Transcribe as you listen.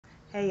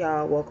Hey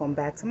y'all, welcome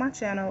back to my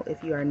channel.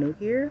 If you are new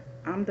here,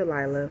 I'm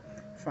Delilah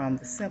from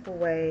The Simple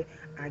Way.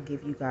 I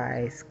give you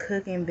guys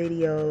cooking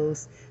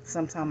videos.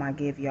 Sometimes I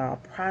give y'all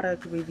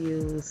product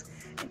reviews,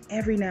 and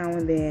every now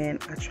and then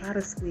I try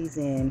to squeeze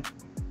in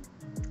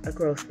a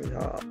grocery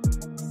haul.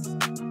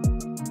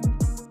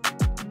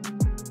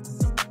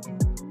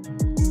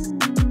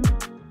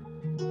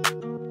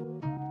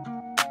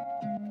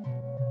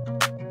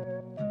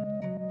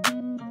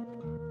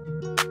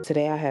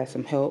 Today I had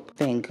some help,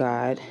 thank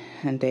God,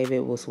 and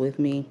David was with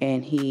me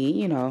and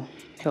he,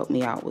 helped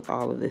me out with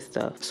all of this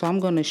stuff. So I'm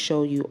going to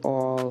show you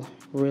all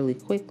really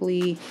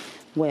quickly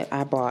what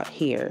I bought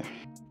here.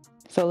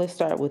 So let's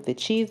start with the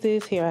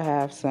cheeses. Here I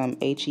have some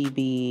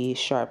H-E-B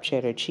sharp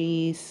cheddar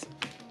cheese,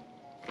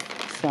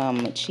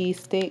 some cheese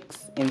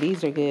sticks, and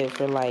these are good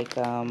for like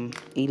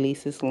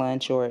Elise's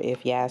lunch or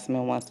if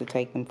Yasmin wants to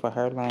take them for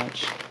her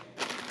lunch.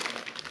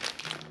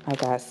 I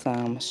got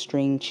some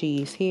string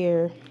cheese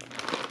here.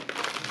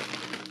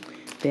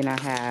 Then I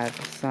have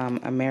some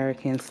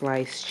American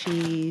sliced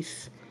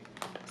cheese,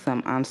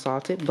 some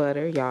unsalted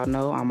butter. Y'all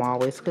know I'm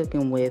always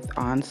cooking with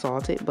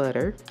unsalted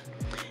butter.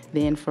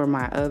 Then for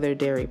my other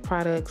dairy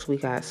products, we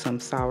got some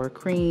sour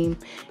cream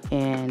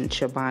and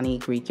Chobani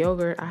Greek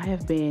yogurt. I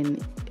have been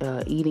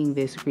eating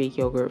this Greek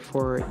yogurt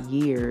for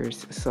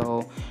years,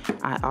 so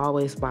I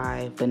always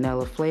buy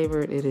vanilla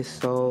flavored. It is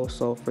so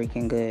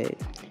freaking good.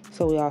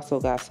 So we also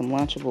got some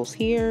Lunchables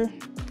here.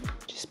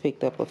 Just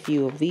picked up a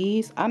few of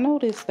these. I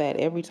noticed that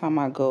every time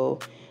I go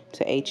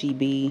to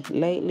H-E-B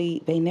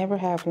lately, they never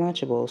have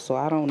Lunchables, so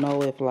I don't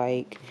know if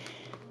like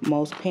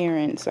most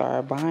parents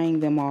are buying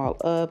them all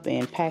up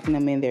and packing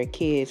them in their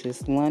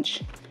kids'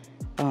 lunch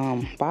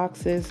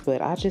boxes, but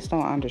I just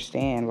don't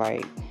understand,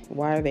 like,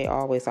 why are they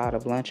always out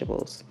of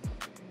Lunchables?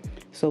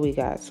 So we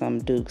got some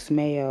Duke's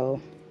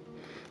mayo.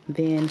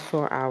 Then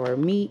for our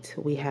meat,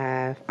 we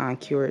have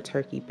uncured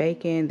turkey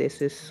bacon.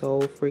 This is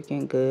so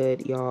freaking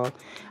good, y'all.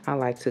 I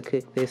like to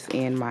cook this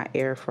in my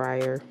air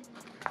fryer.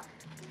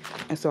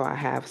 And so I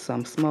have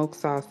some smoked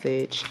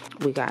sausage.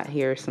 We got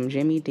here some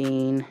Jimmy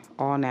Dean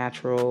all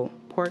natural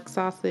pork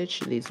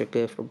sausage. These are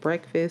good for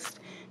breakfast.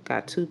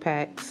 Got 2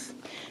 packs.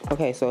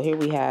 Okay, so here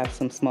we have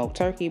some smoked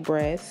turkey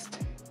breast.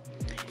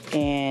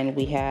 And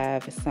we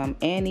have some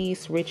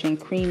Annie's rich and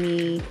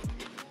creamy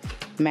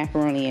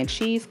macaroni and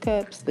cheese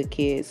cups. The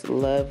kids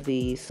love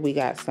these. We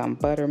got some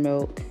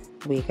buttermilk.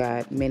 We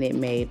got Minute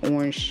Maid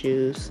orange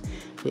juice.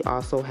 We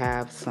also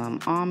have some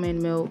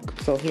almond milk.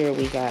 So here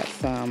we got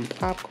some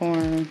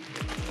popcorn.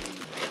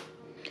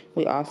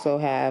 We also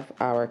have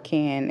our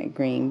canned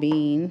green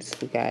beans.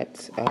 We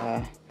got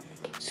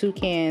 2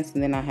 cans,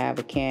 and then I have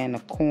a can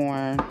of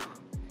corn.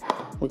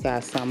 We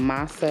got some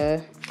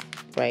masa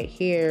right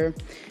here.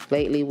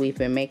 Lately, we've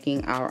been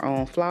making our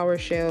own flour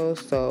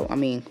shells.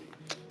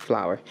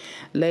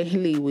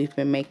 Lately, we've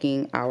been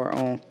making our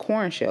own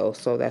corn shells,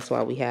 so that's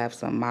why we have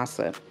some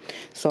masa.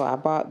 So I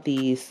bought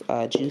these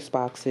juice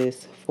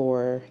boxes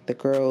for the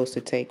girls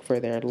to take for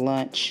their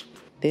lunch.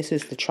 This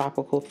is the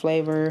tropical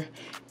flavor,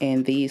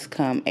 and these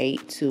come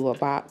 8 to a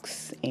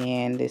box,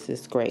 and this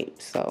is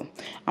grape. So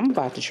I'm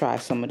about to try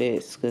some of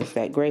this because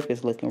that grape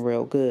is looking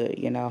real good,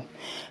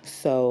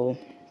 So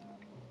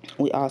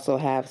we also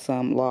have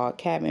some log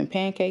cabin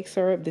pancake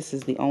syrup. This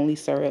is the only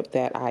syrup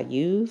that I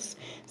use.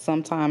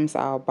 Sometimes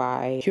I'll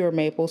buy pure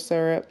maple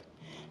syrup,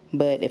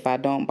 but if I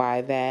don't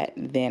buy that,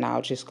 then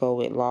I'll just go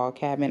with log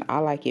cabin. I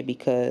like it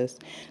because,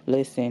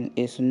 listen,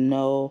 it's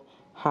no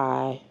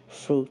high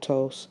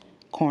fructose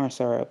corn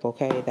syrup,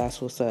 okay?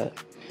 That's what's up.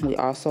 We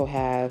also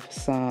have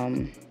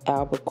some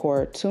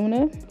albacore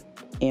tuna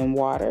in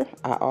water.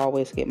 I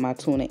always get my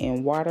tuna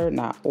in water,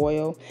 not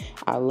oil.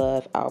 I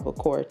love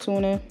albacore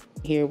tuna.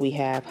 Here we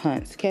have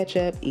Hunt's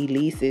ketchup.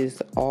 Elise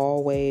is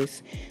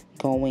always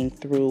going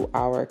through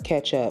our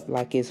ketchup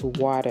like it's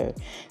water.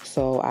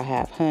 So I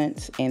have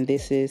Hunt's, and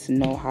this is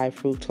no high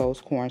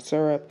fructose corn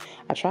syrup.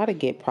 I try to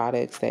get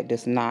products that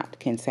does not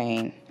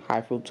contain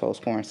high fructose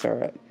corn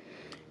syrup.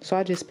 So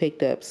I just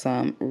picked up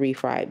some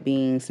refried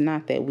beans.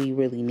 Not that we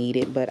really need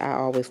it, but I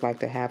always like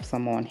to have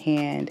some on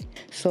hand.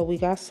 So we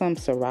got some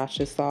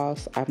sriracha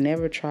sauce. I've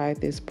never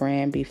tried this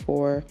brand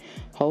before.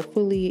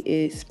 Hopefully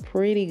it's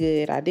pretty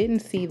good. I didn't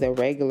see the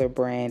regular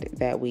brand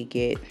that we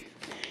get.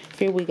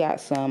 Here we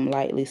got some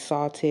lightly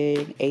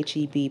salted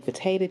H-E-B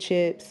potato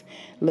chips.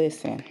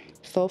 Listen,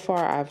 so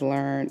far I've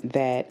learned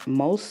that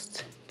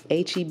most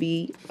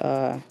H-E-B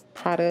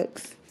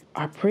products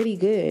are pretty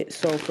good.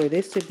 So for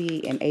this to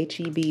be an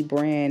H-E-B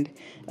brand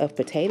of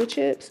potato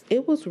chips,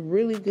 it was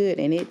really good,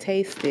 and it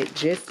tasted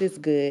just as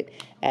good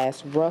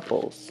as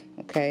Ruffles.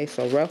 Okay,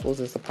 so Ruffles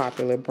is a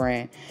popular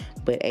brand,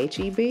 but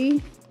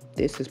H-E-B,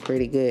 this is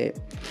pretty good.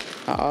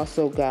 I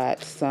also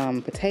got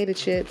some potato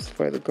chips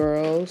for the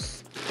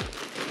girls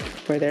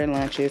for their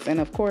lunches, and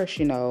of course,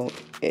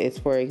 it's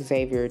for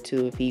Xavier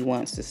too if he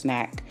wants to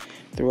snack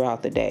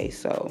throughout the day.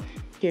 So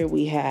here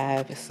we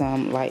have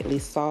some lightly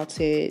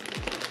salted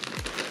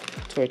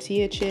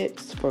tortilla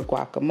chips for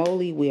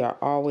guacamole. We are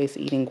always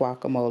eating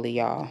guacamole,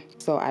 y'all.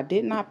 So I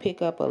did not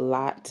pick up a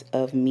lot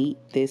of meat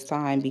this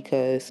time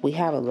because we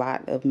have a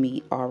lot of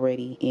meat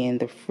already in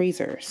the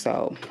freezer.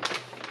 So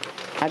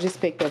I just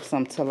picked up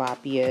some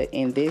tilapia,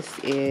 and this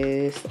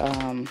is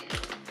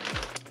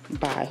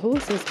by, who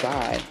is this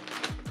by?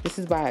 This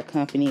is by a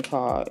company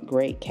called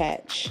Great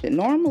Catch.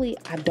 Normally,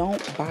 I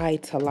don't buy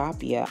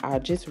tilapia. I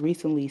just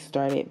recently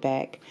started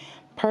back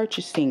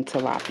purchasing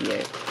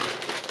tilapia.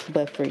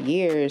 But for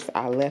years,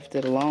 I left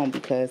it alone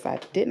because I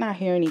did not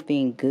hear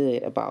anything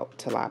good about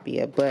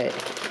tilapia. But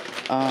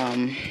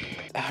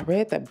I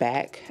read the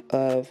back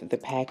of the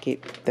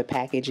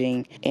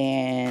packaging,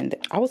 and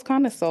I was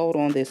kind of sold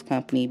on this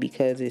company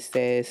because it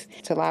says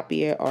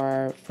tilapia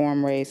are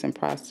farm raised and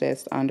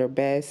processed under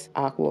best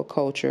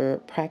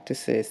aquaculture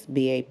practices,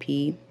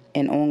 BAP,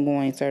 an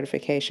ongoing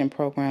certification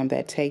program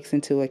that takes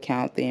into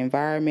account the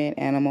environment,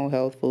 animal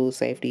health, food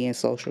safety, and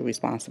social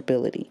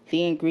responsibility.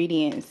 The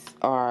ingredients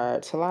are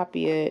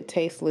tilapia,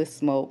 tasteless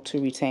smoke to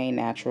retain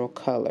natural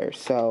color.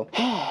 So,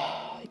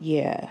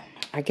 yeah,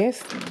 I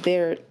guess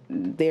their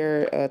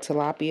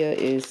tilapia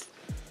is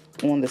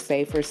on the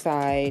safer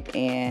side,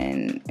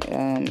 and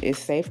it's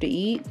safe to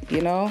eat, you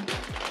know.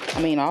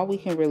 I mean, all we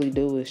can really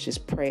do is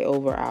just pray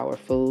over our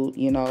food,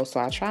 you know. So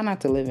I try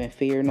not to live in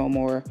fear no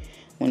more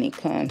when it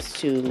comes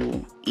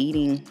to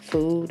eating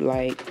food.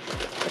 Like,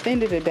 at the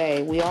end of the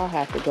day, we all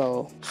have to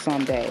go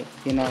someday,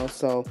 you know.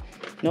 So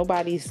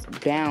nobody's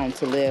bound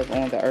to live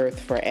on the earth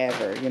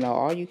forever, you know.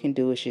 All you can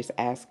do is just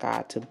ask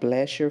God to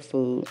bless your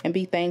food and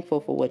be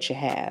thankful for what you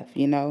have,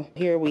 you know.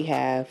 Here we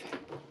have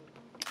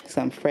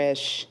some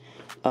fresh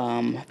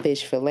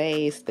fish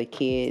fillets. The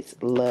kids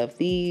love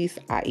these.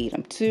 I eat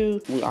them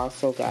too. We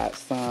also got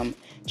some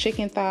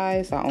chicken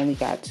thighs. I only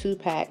got 2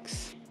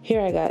 packs.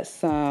 Here I got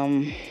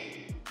some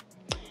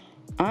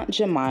Aunt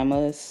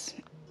Jemima's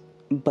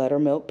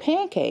buttermilk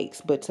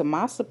pancakes, but to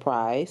my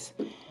surprise,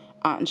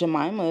 Aunt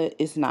Jemima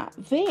is not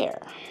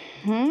there.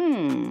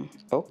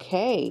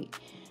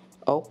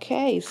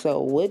 Okay, so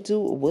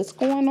what's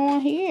going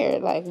on here?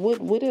 Like,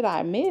 what did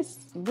I miss?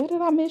 What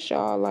did I miss,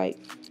 y'all? Like,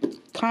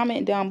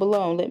 comment down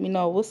below and let me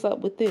know what's up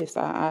with this.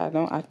 I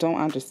don't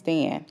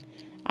understand.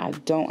 I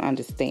don't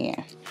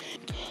understand.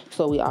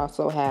 So we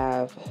also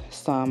have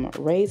some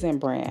Raisin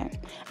Bran.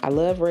 I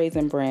love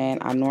Raisin Bran.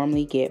 I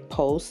normally get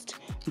Post,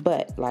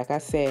 but like I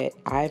said,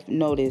 I've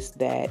noticed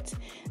that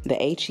the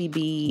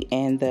HEB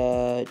and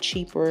the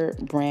cheaper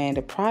brand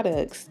of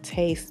products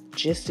taste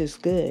just as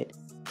good.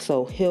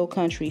 So Hill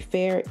Country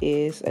Fare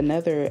is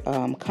another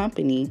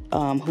company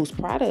whose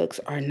products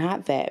are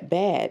not that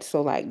bad.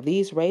 So like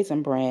these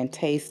Raisin Bran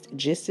taste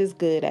just as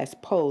good as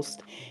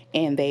Post,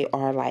 and they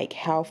are like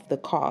half the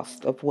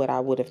cost of what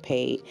I would have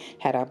paid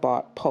had I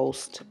bought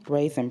Post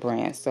Raisin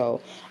Bran. So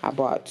I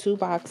bought 2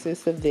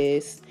 boxes of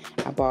this.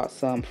 I bought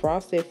some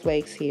Frosted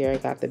Flakes here. I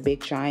got the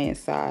big giant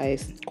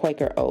size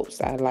Quaker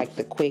Oats. I like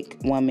the quick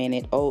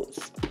 1-minute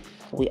oats.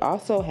 We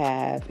also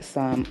have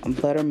some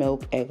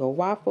buttermilk Eggo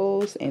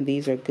waffles, and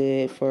these are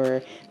good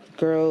for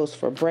girls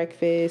for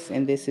breakfast,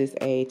 and this is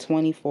a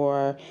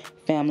 24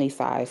 family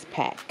size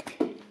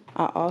pack.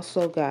 I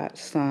also got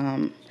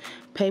some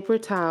paper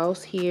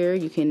towels here.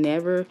 You can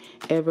never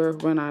ever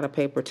run out of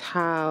paper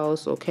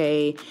towels,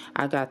 okay?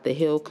 I got the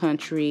Hill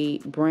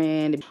Country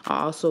brand.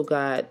 I also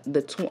got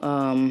the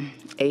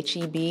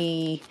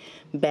HEB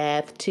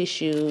bath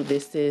tissue.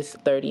 This is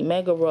 30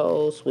 mega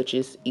rolls, which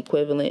is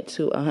equivalent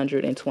to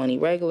 120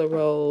 regular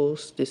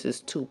rolls. This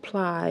is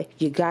 2-ply.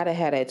 You gotta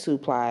have that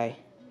 2-ply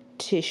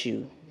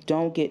tissue.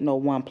 Don't get no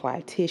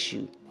 1-ply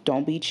tissue.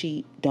 Don't be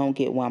cheap. Don't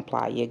get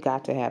 1-ply. You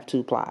got to have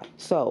 2-ply.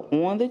 So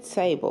on the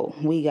table,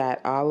 we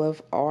got all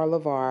of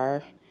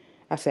our,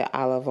 I said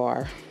all of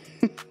our.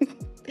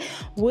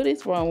 What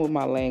is wrong with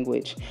my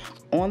language?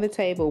 On the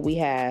table, we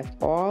have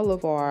all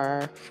of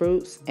our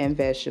fruits and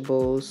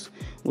vegetables.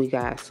 We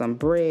got some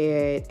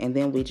bread, and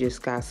then we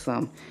just got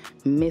some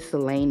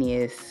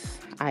miscellaneous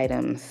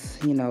items,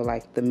 you know,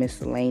 like the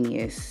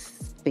miscellaneous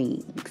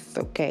things,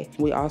 okay?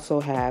 We also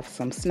have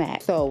some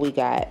snacks. So we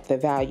got the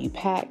value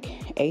pack,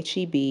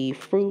 HEB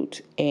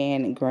fruit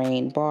and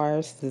grain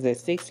bars. This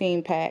is a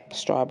 16-pack,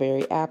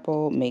 strawberry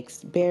apple,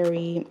 mixed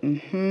berry,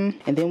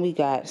 and then we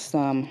got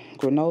some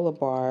granola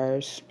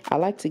bars. I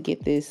like to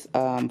get this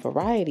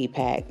variety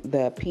pack.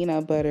 The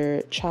peanut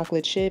butter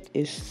chocolate chip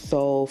is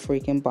so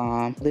freaking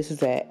bomb. This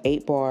is at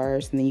 8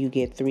 bars, and then you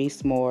get 3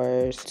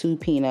 s'mores, 2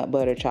 peanut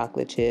butter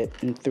chocolate chip,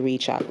 and 3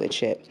 chocolate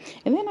chip.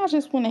 And then I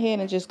just went ahead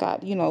and just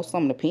got, you know,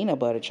 some of the peanut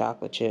butter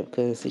chocolate chip,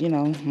 because, you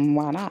know,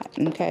 why not?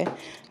 Okay,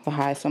 I'll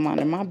hide some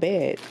under my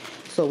bed.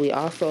 So we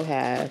also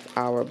have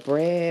our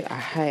bread.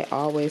 I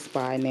always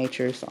buy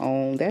Nature's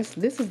Own. This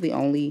is the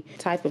only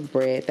type of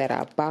bread that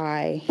I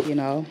buy, you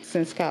know,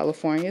 since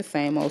California.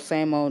 Same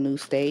old new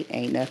state.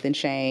 Ain't nothing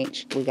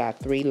changed. We got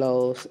 3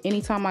 loaves.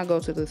 Anytime I go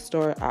to the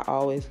store, I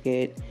always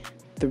get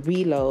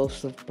 3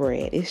 loaves of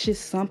bread. It's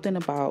just something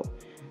about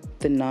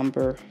the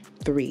number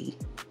 3.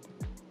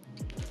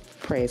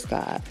 Praise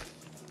God.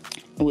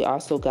 We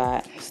also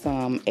got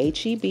some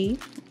HEB,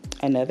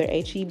 another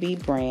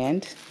HEB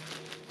brand,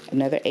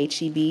 another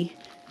HEB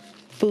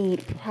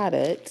food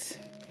product.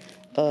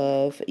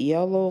 of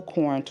yellow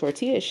corn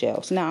tortilla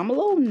shells. Now, I'm a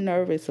little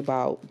nervous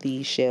about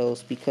these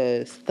shells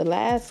because the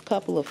last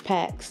couple of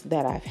packs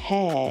that I've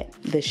had,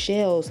 the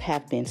shells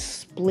have been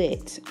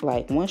split.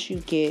 Like once you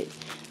get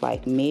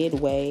like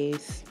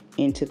midways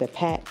into the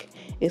pack,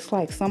 it's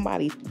like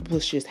somebody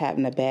was just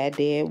having a bad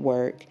day at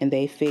work and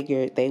they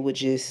figured they would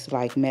just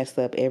like mess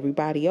up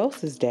everybody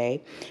else's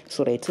day.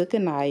 So they took a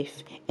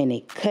knife and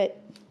they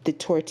cut the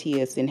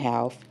tortillas in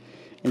half,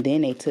 and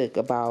then they took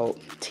about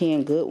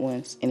 10 good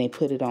ones and they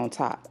put it on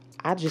top.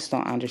 I just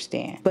don't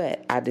understand.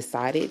 But I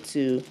decided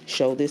to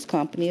show this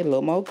company a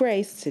little more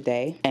grace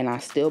today, and I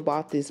still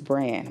bought this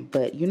brand.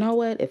 But you know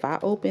what? If I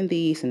open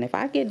these and if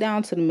I get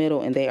down to the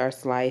middle and they are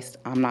sliced,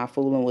 I'm not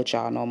fooling with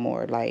y'all no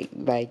more. Like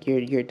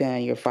you're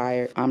done, you're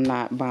fired. I'm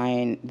not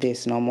buying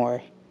this no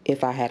more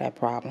if I had a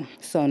problem.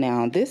 So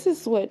now this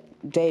is what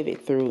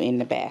David threw in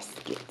the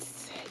baskets.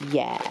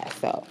 Yeah,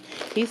 so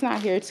he's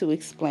not here to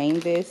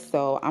explain this,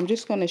 so I'm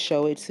just going to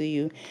show it to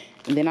you,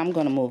 and then I'm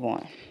going to move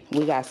on.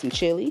 We got some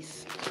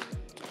chilies.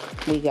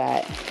 We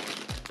got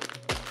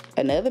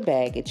another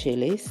bag of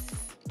chilies,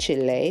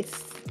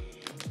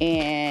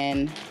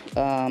 and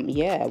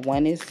yeah,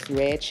 one is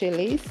red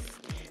chilies,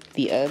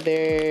 the other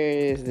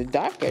is the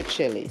darker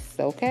chilies,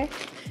 okay?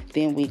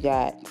 Then we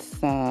got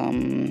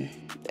some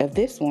of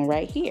this one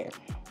right here.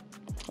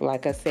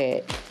 Like I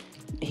said,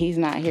 he's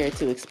not here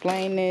to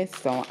explain this,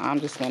 so I'm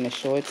just going to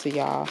show it to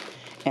y'all,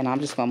 and I'm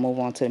just going to move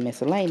on to the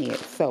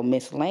miscellaneous. So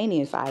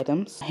miscellaneous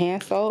items,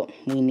 hand soap,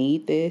 we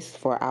need this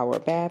for our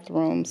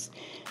bathrooms.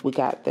 We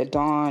got the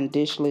Dawn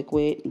dish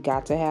liquid,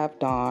 got to have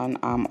Dawn.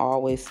 I'm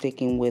always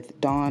sticking with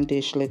Dawn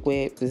dish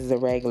liquid. This is a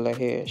regular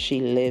here.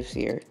 She lives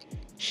here.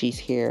 She's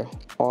here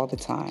all the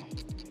time.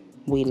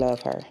 We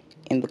love her.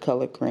 In the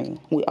color green.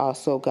 We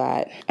also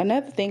got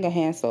another thing of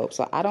hand soap.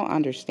 So I don't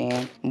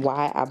understand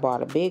why I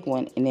bought a big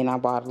one and then I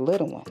bought a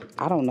little one.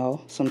 I don't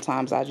know.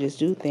 Sometimes I just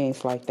do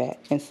things like that.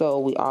 And so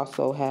we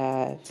also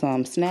have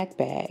some snack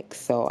bags.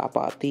 So I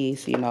bought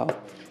these, you know,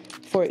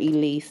 for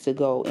Elise to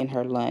go in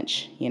her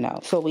lunch, you know.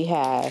 So we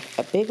have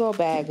a big old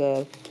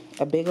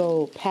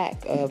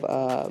pack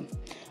of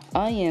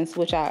onions,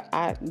 which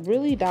I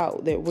really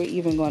doubt that we're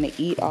even going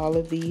to eat all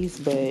of these,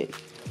 but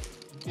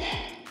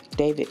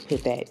David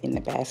put that in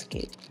the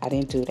basket. I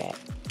didn't do that.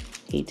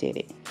 He did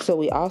it. So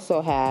we also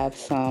have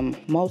some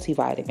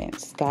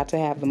multivitamins. Got to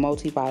have the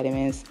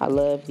multivitamins. I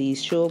love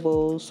these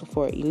chewables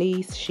for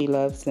Elise. She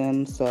loves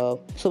them.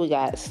 So we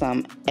got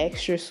some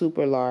extra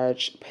super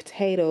large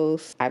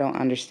potatoes. I don't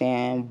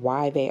understand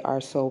why they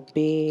are so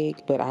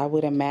big, but I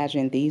would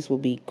imagine these will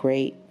be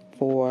great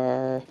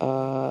for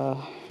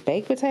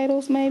baked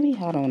potatoes maybe.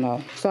 I don't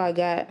know. So I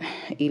got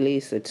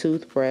Elise a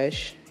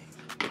toothbrush,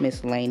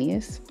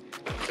 miscellaneous.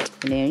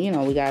 And then, you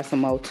know, we got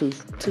some more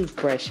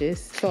toothbrushes.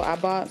 So I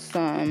bought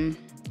some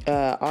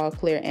All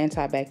Clear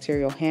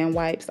antibacterial hand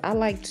wipes. I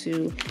like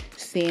to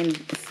send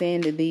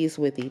these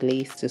with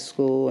Elise to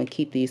school and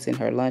keep these in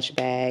her lunch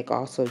bag.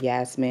 Also,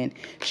 Yasmin,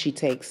 she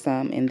takes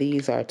some, and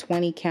these are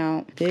 20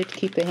 count. Good,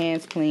 keep the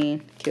hands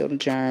clean, kill the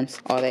germs,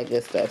 all that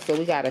good stuff. So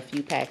we got a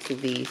few packs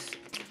of these.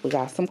 We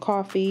got some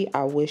coffee.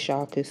 I wish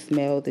y'all could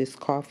smell this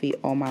coffee.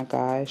 Oh my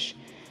gosh.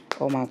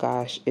 Oh my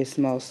gosh, it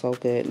smells so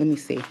good. Let me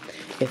see.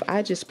 If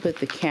I just put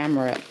the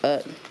camera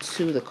up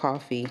to the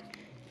coffee,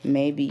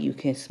 maybe you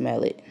can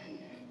smell it.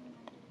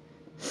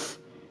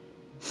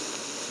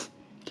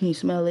 Can you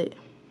smell it?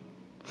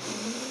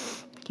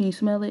 Can you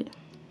smell it?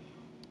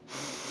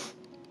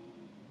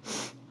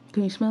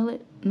 Can you smell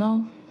it?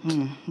 No?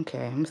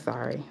 Okay, I'm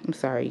sorry. I'm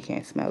sorry you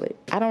can't smell it.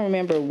 I don't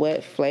remember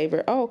what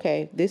flavor. Oh,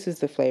 okay. This is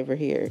the flavor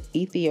here.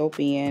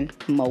 Ethiopian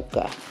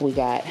mocha. We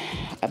got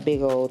a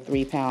big old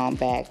 3-pound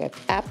bag of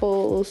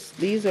apples.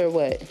 These are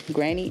what?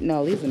 Granny?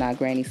 No, these are not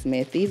Granny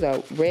Smith. These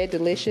are Red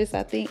Delicious,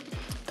 I think.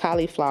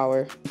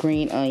 Cauliflower,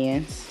 green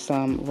onions,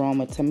 some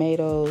Roma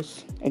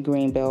tomatoes, a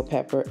green bell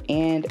pepper,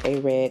 and a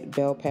red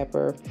bell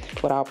pepper.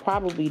 What I'll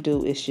probably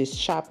do is just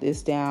chop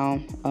this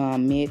down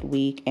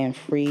midweek and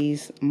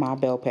freeze my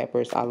bell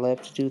peppers. I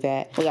love to do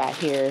that. We got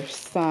here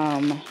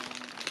some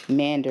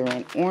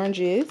mandarin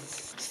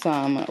oranges,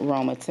 some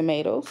Roma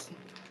tomatoes,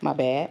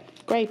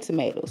 grape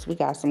tomatoes. We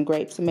got some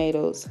grape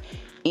tomatoes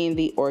in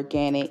the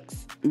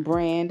Organics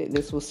brand.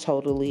 This was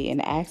totally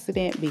an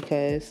accident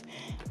because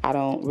I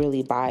don't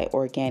really buy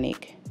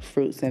organic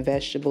fruits and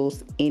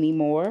vegetables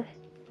anymore.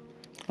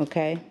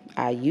 Okay,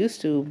 I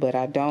used to, but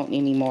I don't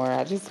anymore.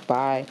 I just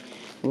buy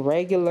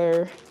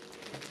regular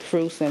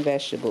fruits and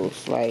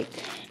vegetables,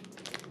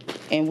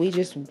 and we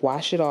just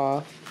wash it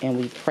off and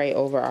we pray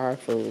over our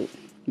food.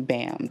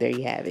 Bam, there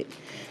you have it.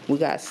 We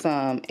got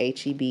some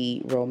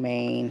H-E-B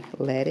romaine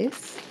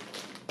lettuce.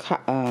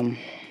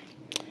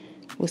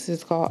 What's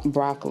this called?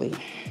 Broccoli.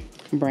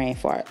 Brain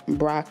fart.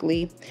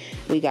 Broccoli.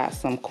 We got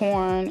some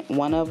corn.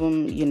 One of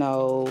them,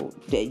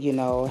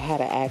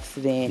 had an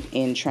accident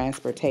in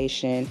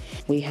transportation.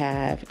 We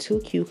have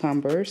 2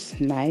 cucumbers.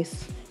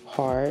 Nice,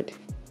 hard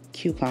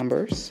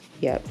cucumbers.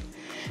 Yep.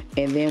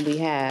 And then we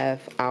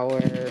have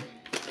our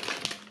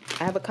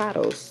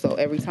avocados. So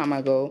every time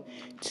I go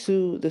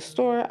to the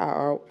store,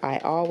 I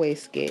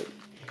always get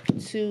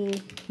 2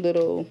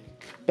 little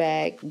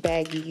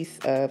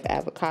baggies of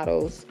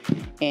avocados,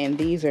 and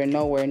these are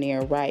nowhere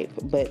near ripe,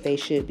 but they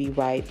should be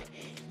ripe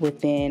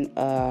within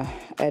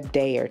a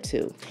day or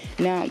two.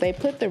 Now, they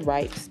put the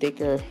ripe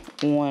sticker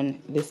on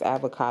this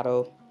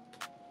avocado.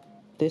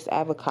 This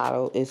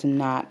avocado is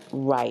not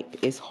ripe.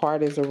 It's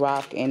hard as a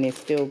rock and it's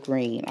still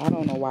green. I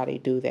don't know why they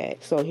do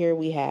that. So here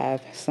we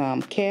have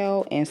some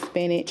kale and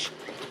spinach.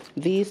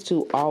 These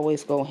two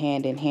always go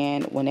hand in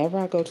hand. Whenever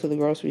I go to the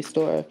grocery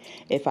store,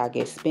 if I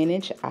get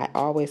spinach, I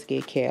always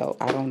get kale.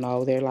 I don't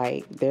know. They're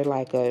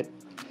like a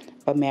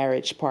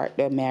marriage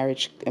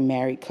a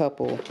married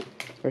couple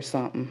or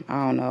something.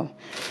 I don't know.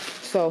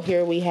 So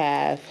here we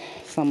have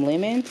some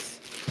lemons.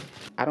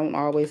 I don't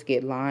always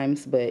get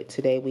limes, but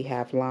today we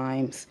have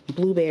limes.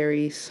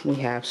 Blueberries, we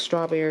have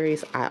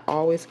strawberries. I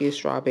always get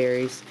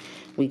strawberries.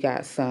 We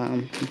got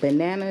some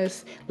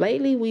bananas.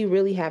 Lately, we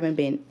really haven't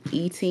been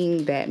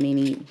eating that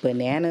many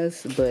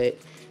bananas, but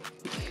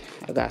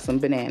I got some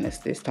bananas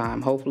this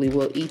time. Hopefully,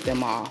 we'll eat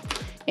them all.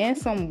 And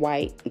some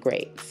white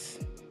grapes.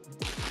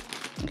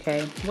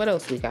 Okay, what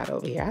else we got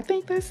over here? I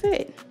think that's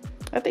it.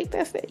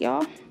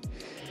 Y'all.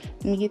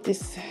 Let me get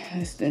this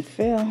thing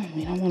filled.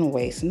 We don't want to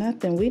waste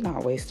nothing. We're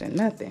not wasting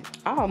nothing.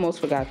 I almost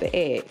forgot the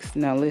eggs.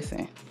 Now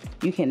listen,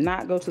 you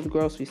cannot go to the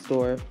grocery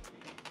store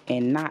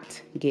and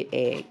not get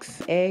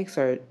eggs. Eggs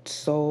are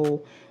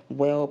so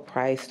well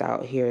priced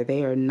out here.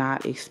 They are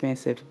not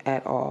expensive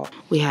at all.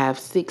 We have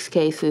 6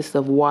 cases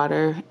of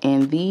water,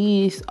 and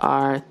these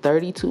are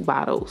 32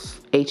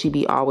 bottles.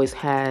 H-E-B always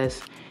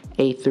has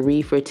a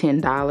 3 for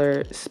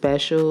 $10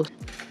 special.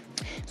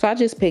 So I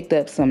just picked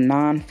up some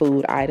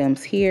non-food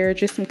items here,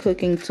 just some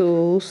cooking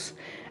tools.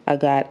 I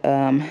got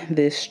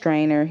this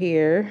strainer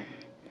here,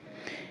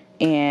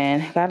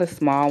 and got a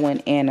small one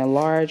and a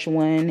large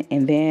one.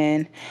 And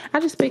then I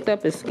just picked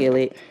up a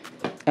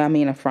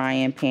a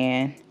frying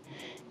pan.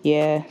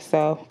 Yeah,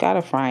 so got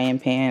a frying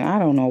pan. I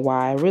don't know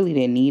why. I really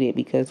didn't need it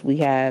because we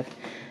have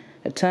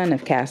a ton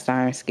of cast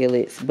iron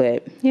skillets.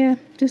 But yeah,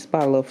 just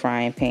bought a little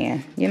frying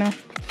pan, you know.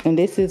 And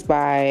this is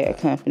by a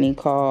company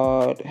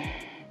called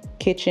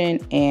Kitchen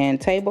and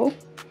Table.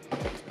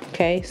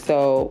 Okay,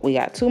 so we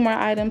got 2 more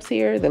items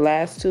here. The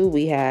last 2,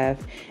 we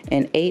have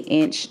an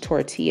 8-inch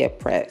tortilla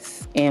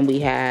press, and we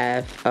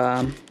have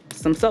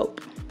some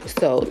soap.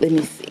 So let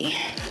me see.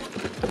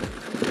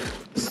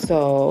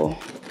 So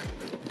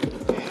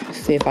let's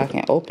see if I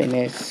can open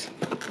this.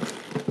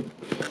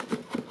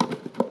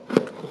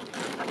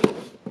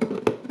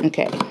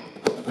 Okay,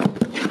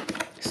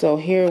 so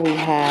here we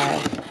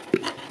have,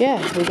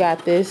 we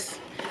got this.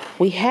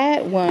 We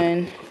had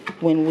one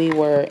when we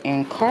were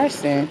in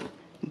Carson,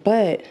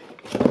 but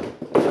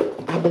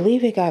I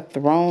believe it got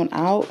thrown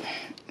out.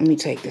 Let me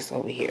take this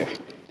over here.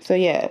 So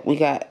yeah, we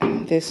got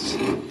this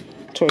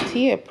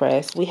tortilla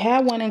press. We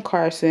had one in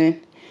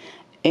Carson,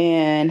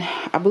 and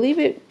I believe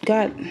it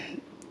got,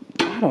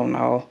 I don't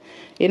know.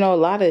 You know, a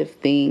lot of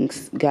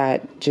things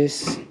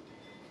just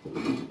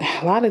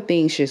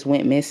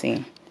went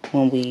missing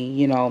when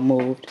we,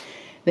 moved.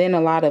 Then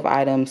a lot of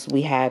items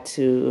we had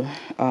to,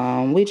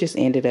 we just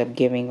ended up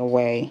giving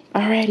away.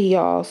 Alrighty,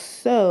 y'all.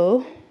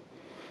 So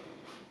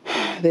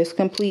this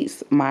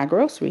completes my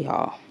grocery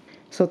haul.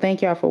 So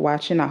thank y'all for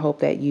watching. I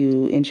hope that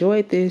you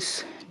enjoyed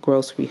this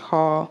grocery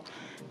haul.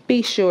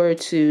 Be sure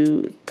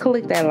to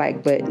click that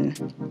like button,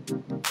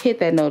 hit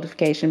that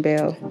notification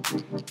bell,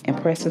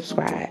 and press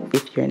subscribe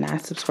if you're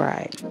not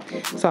subscribed.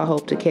 So I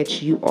hope to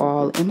catch you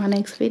all in my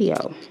next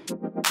video.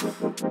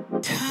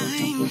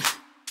 Time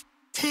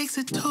takes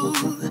a toll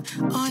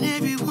on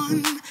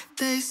everyone,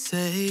 they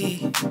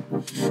say.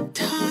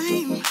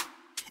 Time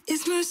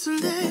is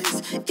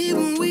merciless, it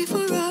won't wait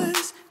for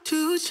us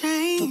to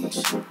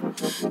change.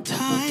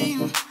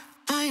 Time,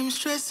 I am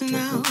stressing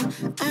out,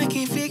 I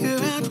can't figure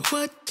out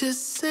what to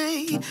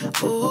say.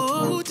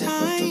 Oh,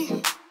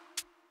 time,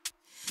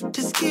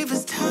 just give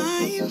us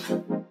time.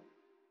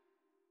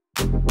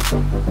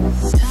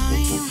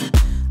 Time,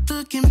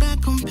 looking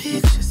back on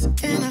pictures,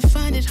 and I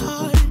find it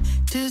hard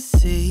to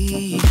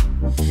see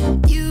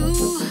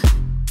you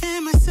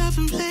and myself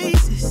in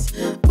places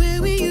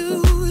where we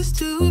used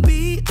to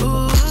be.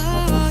 Oh,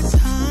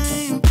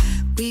 time,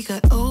 we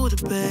got older,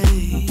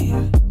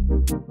 babe,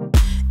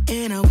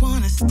 and I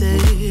wanna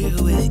stay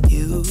with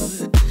you.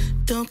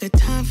 Don't got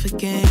time for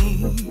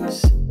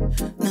games.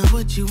 Now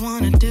what you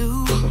wanna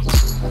do?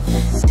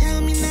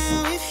 Tell me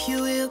now if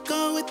you will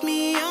go with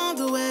me all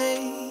the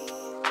way.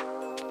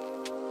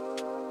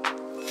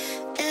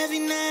 Every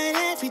night,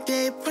 every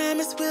day,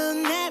 promise we'll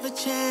never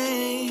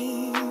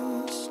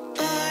change.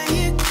 Are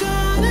you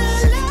gonna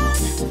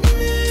love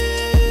me?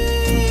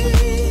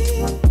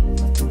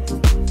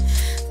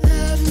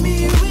 Love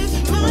me with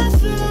my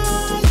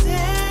flaws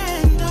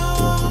and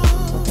all.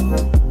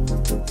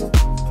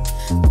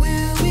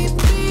 Will we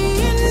be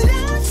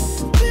enough,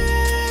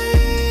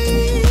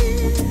 babe?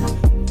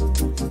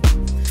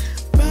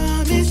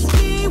 Promise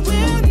me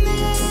we'll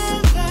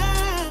never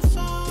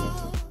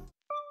fall.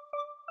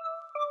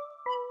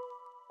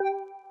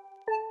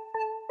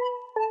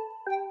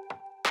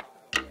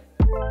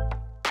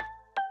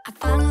 I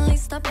finally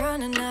stop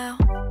running now.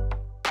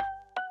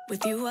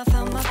 With you I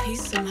found my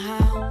peace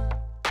somehow.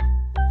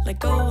 Let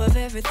go of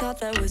every thought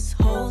that was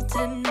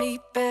holding me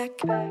back.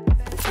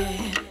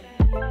 Yeah,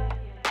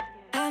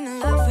 I'm in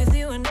love with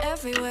you in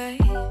every way.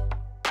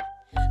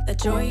 That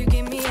joy you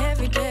give me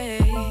every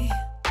day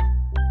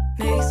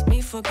makes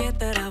me forget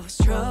that I was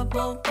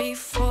troubled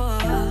before.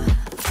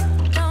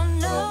 Don't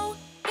know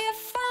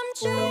if I'm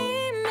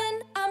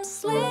dreaming, I'm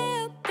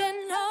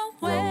slipping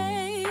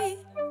away.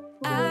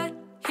 I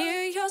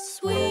hear your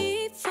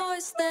sweet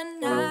voice,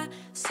 then I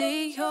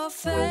see your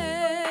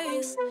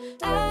face.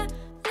 I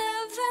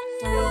never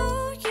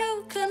knew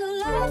you could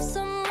love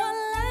someone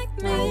like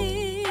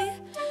me.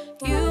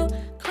 You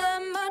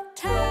climbed my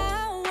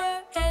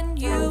tower and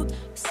you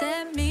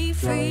set me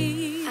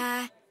free.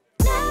 I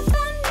never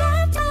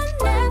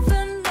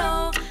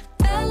know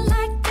felt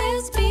like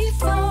this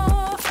before.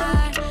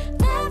 I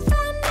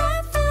never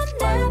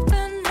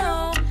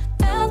know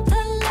felt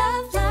the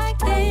love like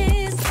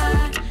this.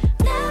 I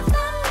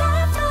never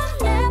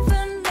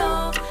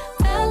know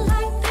felt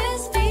like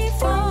this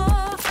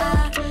before.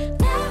 I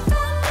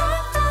never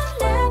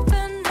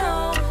know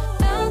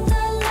felt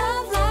the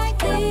love like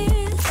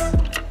this.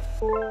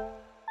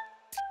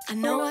 I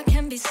know I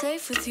can be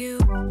safe with you.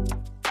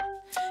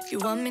 You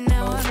want me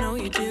now, I know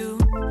you do.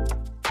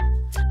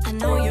 I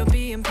know you're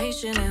being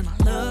patient and I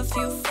love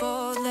you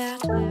for that.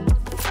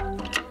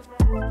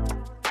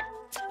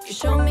 You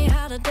show me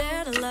how to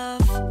dare to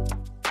love.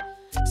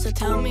 So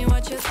tell me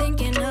what you're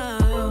thinking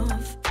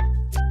of.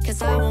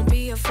 Cause I won't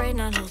be afraid,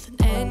 not holding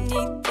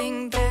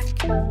anything back.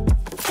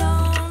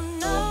 Don't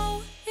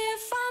know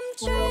if I'm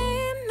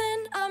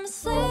dreaming, I'm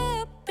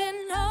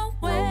slipping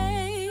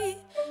away.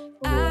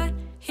 I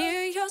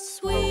hear your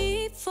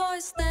sweet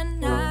voice,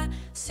 then I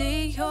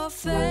see your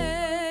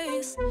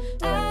face.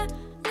 I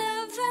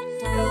never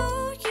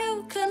knew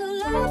you could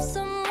love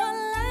someone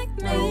like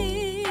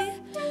me.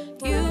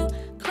 You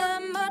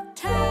climbed my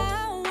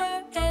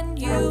tower and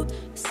you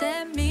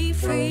set me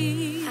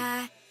free.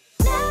 I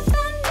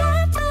never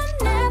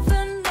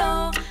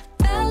know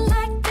felt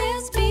like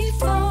this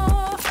before.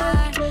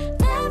 I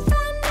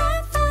never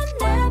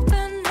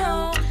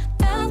know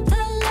felt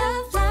the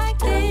love like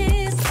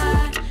this. I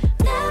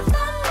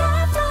never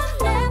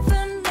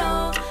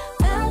know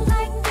felt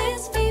like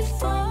this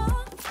before.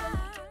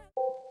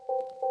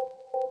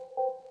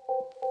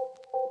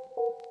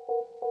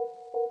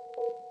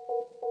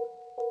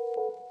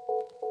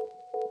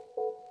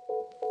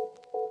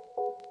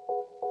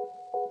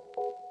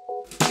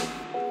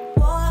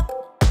 Walk,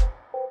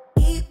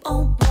 keep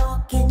on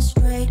walking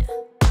straight,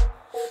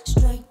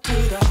 straight to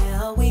the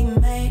hell we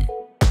made.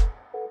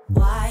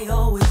 Why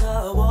always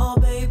a wall,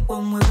 babe,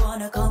 when we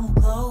wanna come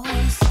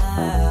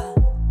closer?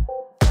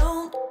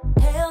 Don't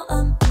tell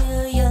a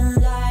million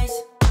lies,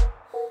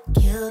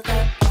 kill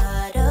the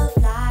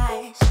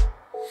butterflies.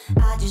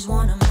 I just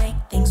wanna make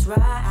things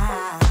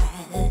right.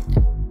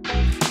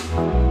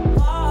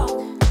 Walk,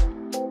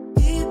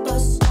 keep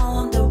us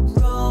on the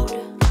road.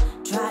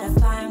 Try to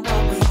find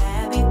what we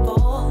had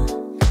before.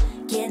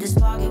 Can the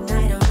spark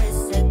ignite or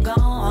is it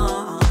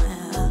gone?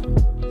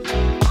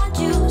 Won't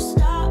you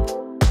stop?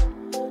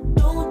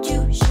 Don't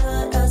you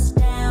shut us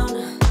down.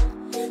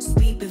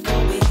 Speak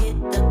before we hit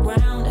the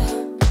ground.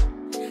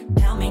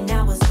 Tell me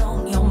now what's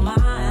on your mind.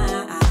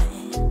 I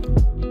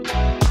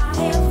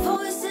hear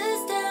voices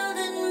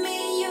telling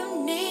me you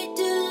need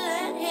to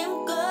let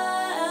him go.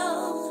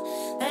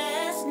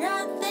 There's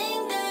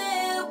nothing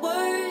there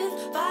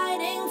worth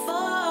fighting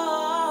for.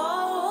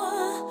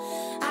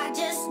 I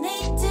just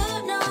need to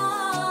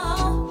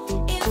know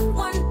if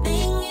one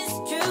thing is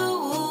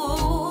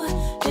true.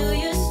 Do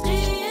you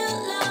still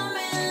love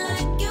me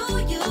like you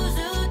used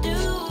to do?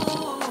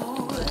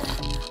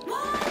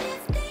 What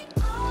if they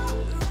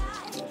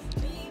alright?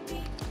 Maybe.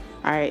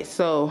 All right,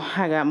 so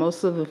I got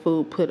most of the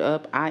food put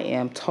up. I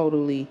am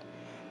totally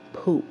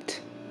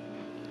pooped,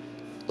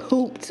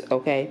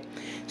 okay?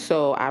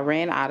 So I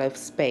ran out of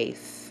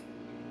space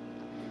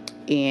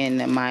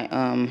in my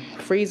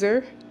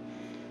freezer.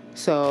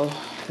 So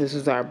this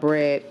is our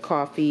bread,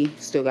 coffee,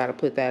 still got to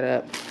put that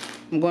up.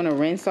 I'm going to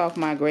rinse off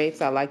my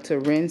grapes. I like to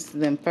rinse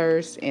them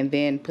first and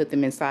then put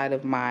them inside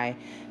of my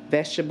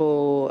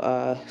vegetable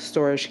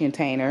storage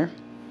container.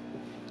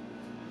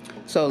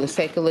 So let's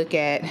take a look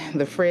at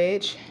the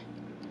fridge.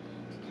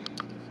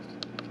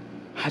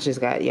 I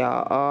just got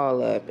y'all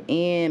all up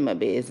in my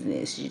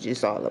business. You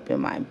just all up in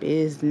my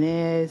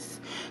business.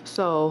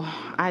 So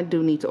I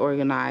do need to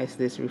organize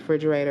this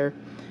refrigerator,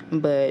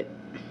 but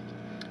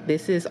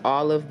this is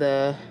all of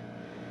the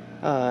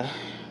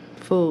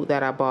food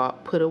that I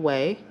bought put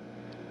away.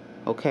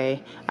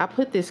 Okay, I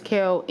put this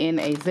kale in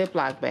a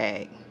Ziploc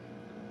bag.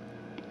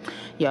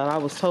 Y'all, I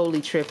was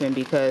totally tripping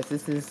because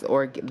this is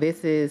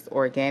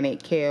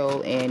organic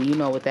kale, and you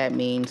know what that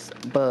means,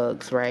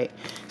 bugs, right?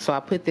 So I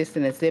put this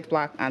in a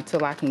Ziploc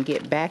until I can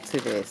get back to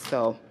this.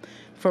 So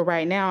for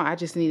right now, I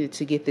just needed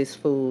to get this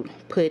food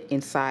put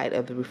inside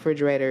of the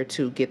refrigerator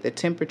to get the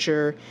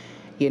temperature,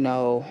 you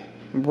know,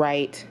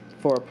 right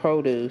for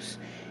produce.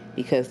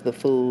 because the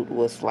food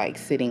was like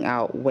sitting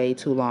out way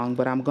too long.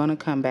 But I'm gonna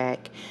come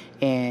back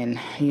and,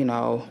 you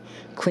know,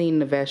 clean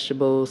the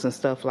vegetables and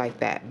stuff like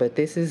that. But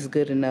this is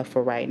good enough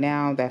for right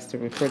now. That's the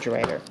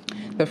refrigerator.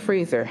 The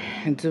freezer,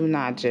 do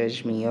not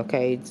judge me,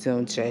 okay?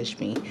 Don't judge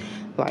me.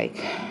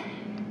 Like,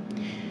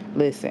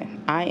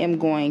 listen, I am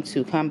going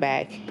to come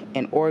back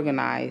and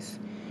organize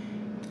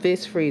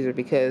this freezer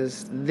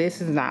because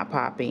this is not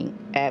popping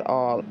at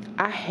all.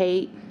 I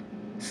hate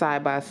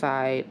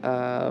side-by-side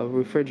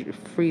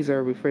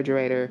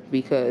refrigerator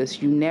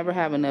because you never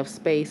have enough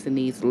space in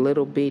these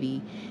little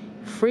bitty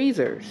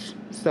freezers.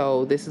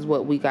 So this is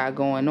what we got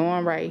going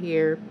on right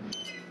here.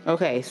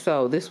 Okay,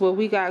 so this is what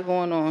we got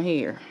going on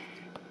here.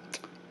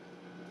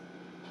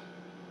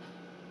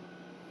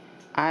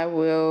 I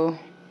will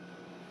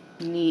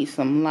need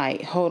some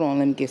light. Hold on,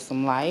 let me get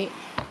some light.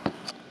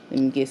 Let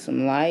me get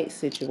some light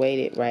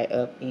situated right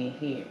up in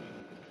here.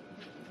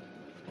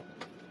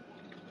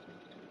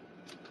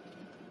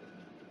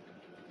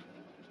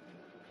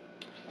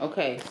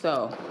 Okay,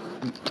 so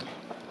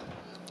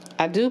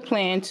I do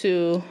plan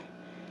to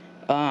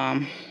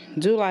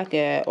do like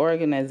a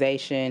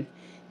organization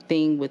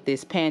thing with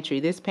this pantry.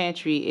 This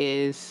pantry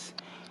is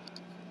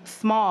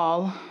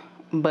small,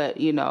 but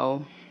you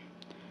know,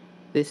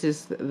 this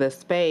is the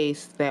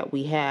space that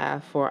we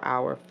have for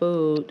our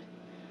food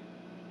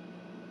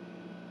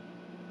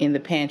in the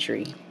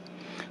pantry.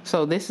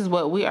 So this is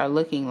what we are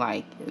looking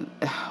like.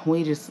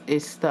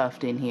 It's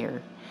stuffed in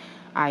here.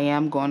 I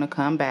am going to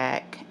come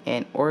back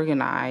and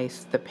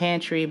organize the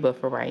pantry, but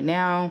for right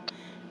now,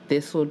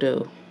 this will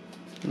do.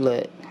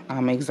 Look,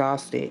 I'm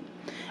exhausted.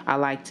 I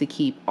like to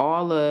keep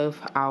all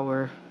of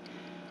our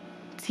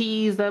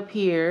teas up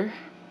here.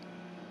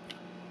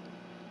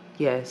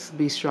 Yes,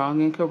 be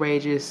strong and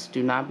courageous.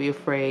 Do not be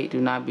afraid.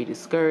 Do not be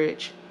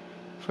discouraged.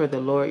 For the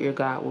Lord your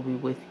God will be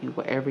with you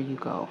wherever you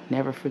go.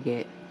 Never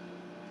forget.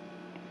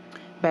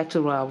 Back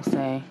to what I was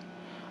saying.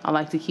 I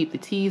like to keep the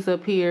teas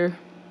up here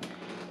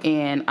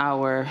and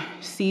our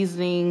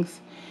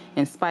seasonings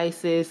and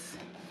spices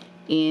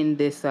in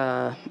this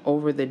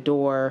over the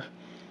door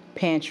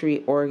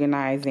pantry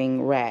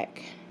organizing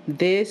rack.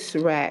 This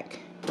rack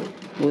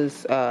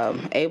was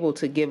able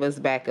to give us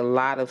back a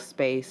lot of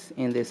space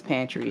in this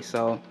pantry.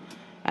 So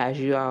as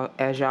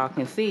y'all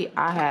can see,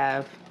 I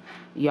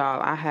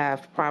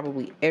have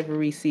probably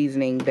every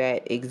seasoning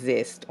that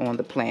exists on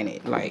the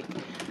planet, like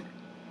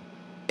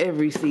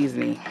every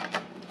seasoning.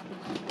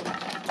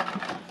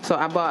 So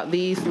I bought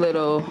these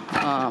little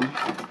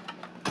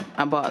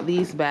I bought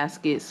these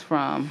baskets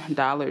from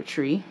Dollar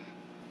Tree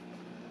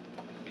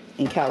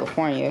in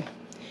California,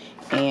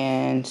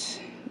 and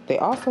they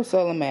also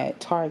sell them at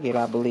Target,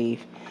 I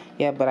believe.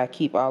 Yeah, but I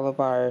keep all of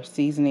our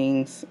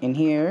seasonings in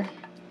here,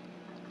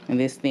 and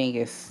this thing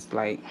is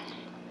like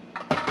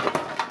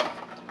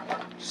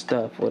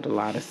stuffed with a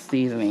lot of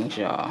seasonings,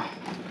 y'all.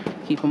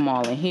 Keep them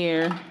all in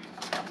here,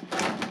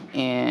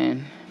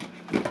 and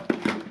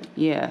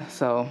yeah,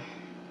 so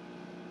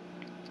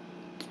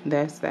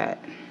that's that.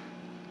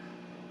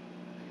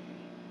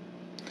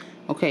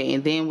 Okay,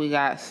 and then we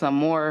got some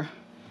more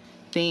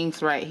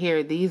things right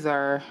here. These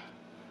are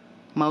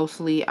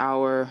mostly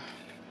our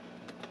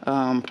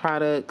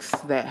products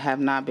that have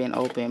not been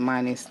opened,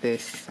 minus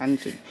this. I need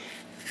to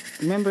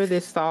remember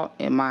this salt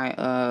in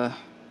my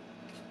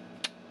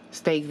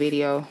steak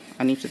video.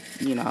 I need to,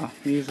 you know,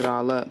 use it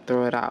all up,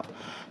 throw it out.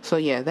 So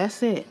yeah,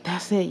 that's it,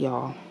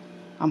 y'all.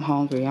 I'm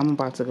hungry. I'm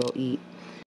about to go eat.